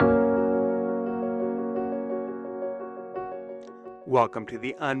Welcome to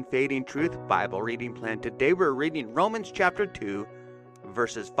the Unfading Truth Bible reading plan. Today we're reading Romans chapter 2,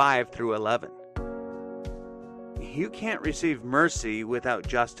 verses 5 through 11. You can't receive mercy without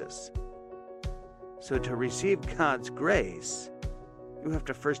justice. So to receive God's grace, you have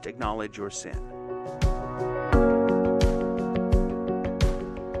to first acknowledge your sin.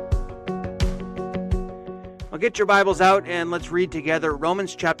 Well, get your Bibles out and let's read together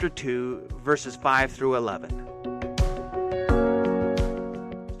Romans chapter 2, verses 5 through 11.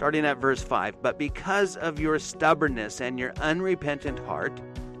 Starting at verse 5, but because of your stubbornness and your unrepentant heart,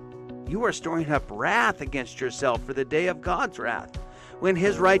 you are storing up wrath against yourself for the day of God's wrath, when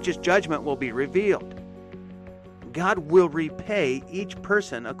his righteous judgment will be revealed. God will repay each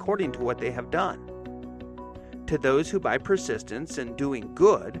person according to what they have done. To those who by persistence in doing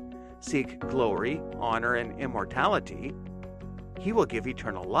good seek glory, honor, and immortality, he will give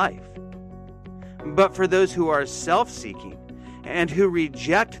eternal life. But for those who are self-seeking, and who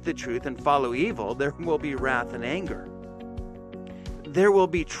reject the truth and follow evil, there will be wrath and anger. There will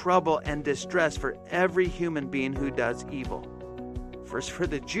be trouble and distress for every human being who does evil, first for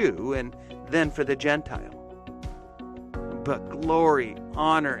the Jew and then for the Gentile. But glory,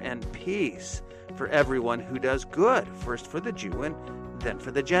 honor, and peace for everyone who does good, first for the Jew and then for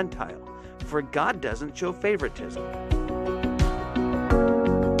the Gentile. For God doesn't show favoritism.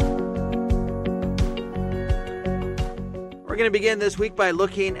 We're going to begin this week by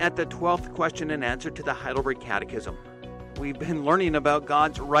looking at the 12th question and answer to the Heidelberg Catechism. We've been learning about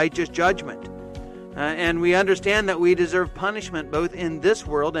God's righteous judgment, and we understand that we deserve punishment both in this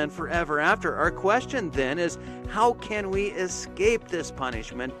world and forever after. Our question then is, how can we escape this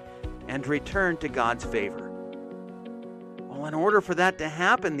punishment and return to God's favor? Well, in order for that to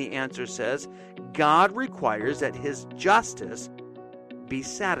happen, the answer says, God requires that his justice be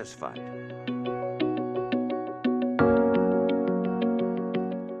satisfied.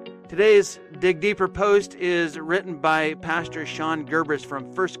 Today's Dig Deeper post is written by Pastor Sean Gerbers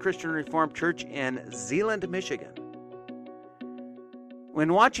from First Christian Reformed Church in Zeeland, Michigan.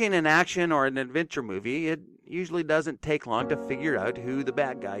 When watching an action or an adventure movie, it usually doesn't take long to figure out who the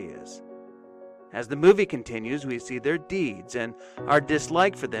bad guy is. As the movie continues, we see their deeds, and our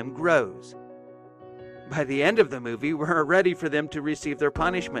dislike for them grows. By the end of the movie, we're ready for them to receive their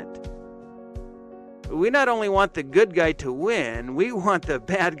punishment. We not only want the good guy to win, we want the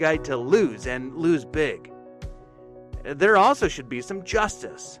bad guy to lose, and lose big. There also should be some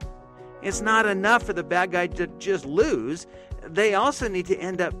justice. It's not enough for the bad guy to just lose. They also need to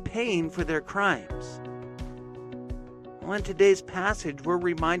end up paying for their crimes. Well, in today's passage, we're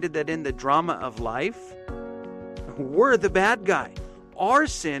reminded that in the drama of life, we're the bad guy. Our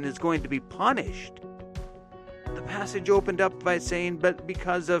sin is going to be punished. The passage opened up by saying, but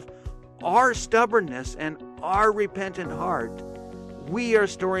because of our stubbornness and our repentant heart, we are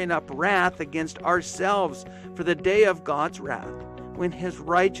storing up wrath against ourselves for the day of God's wrath, when his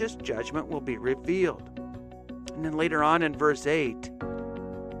righteous judgment will be revealed. And then later on in verse 8,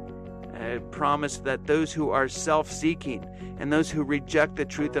 it promised that those who are self-seeking and those who reject the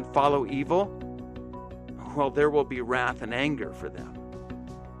truth and follow evil, well, there will be wrath and anger for them.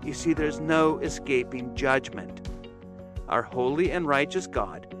 You see, there's no escaping judgment. Our holy and righteous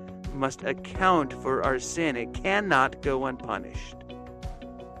God must account for our sin. It cannot go unpunished.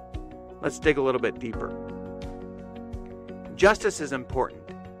 Let's dig a little bit deeper. Justice is important.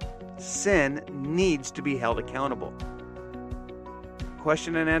 Sin needs to be held accountable.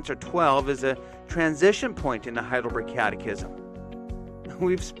 Question and answer 12 is a transition point in the Heidelberg Catechism.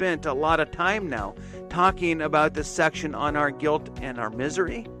 We've spent a lot of time now talking about the section on our guilt and our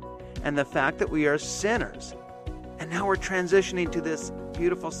misery and the fact that we are sinners. And now we're transitioning to this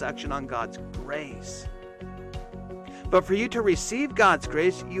beautiful section on God's grace. But for you to receive God's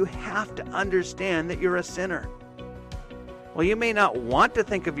grace, you have to understand that you're a sinner. Well, you may not want to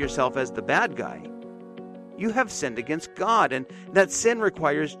think of yourself as the bad guy. You have sinned against God, and that sin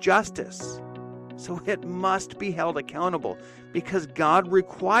requires justice. So it must be held accountable, because God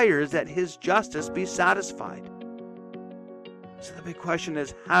requires that his justice be satisfied. So the big question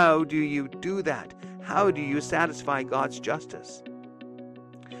is, how do you do that? How do you satisfy God's justice?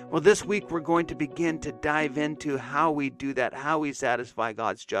 Well, this week we're going to begin to dive into how we do that, how we satisfy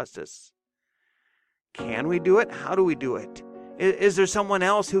God's justice. Can we do it? How do we do it? Is there someone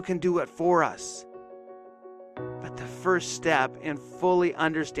else who can do it for us? But the first step in fully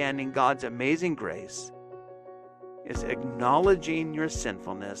understanding God's amazing grace is acknowledging your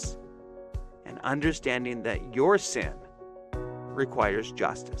sinfulness and understanding that your sin requires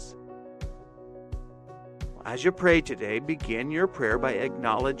justice. As you pray today, begin your prayer by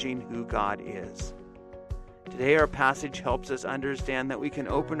acknowledging who God is. Today our passage helps us understand that we can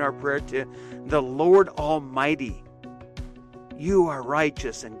open our prayer to the Lord Almighty. You are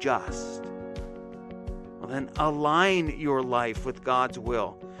righteous and just. Well, then align your life with God's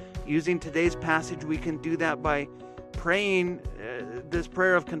will. Using today's passage, we can do that by praying this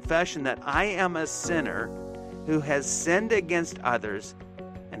prayer of confession that I am a sinner who has sinned against others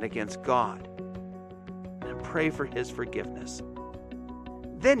and against God. And pray for His forgiveness.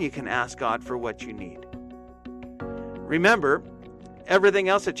 Then you can ask God for what you need. Remember, everything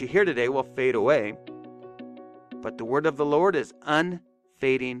else that you hear today will fade away, but the word of the Lord is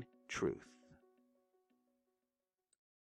unfading truth.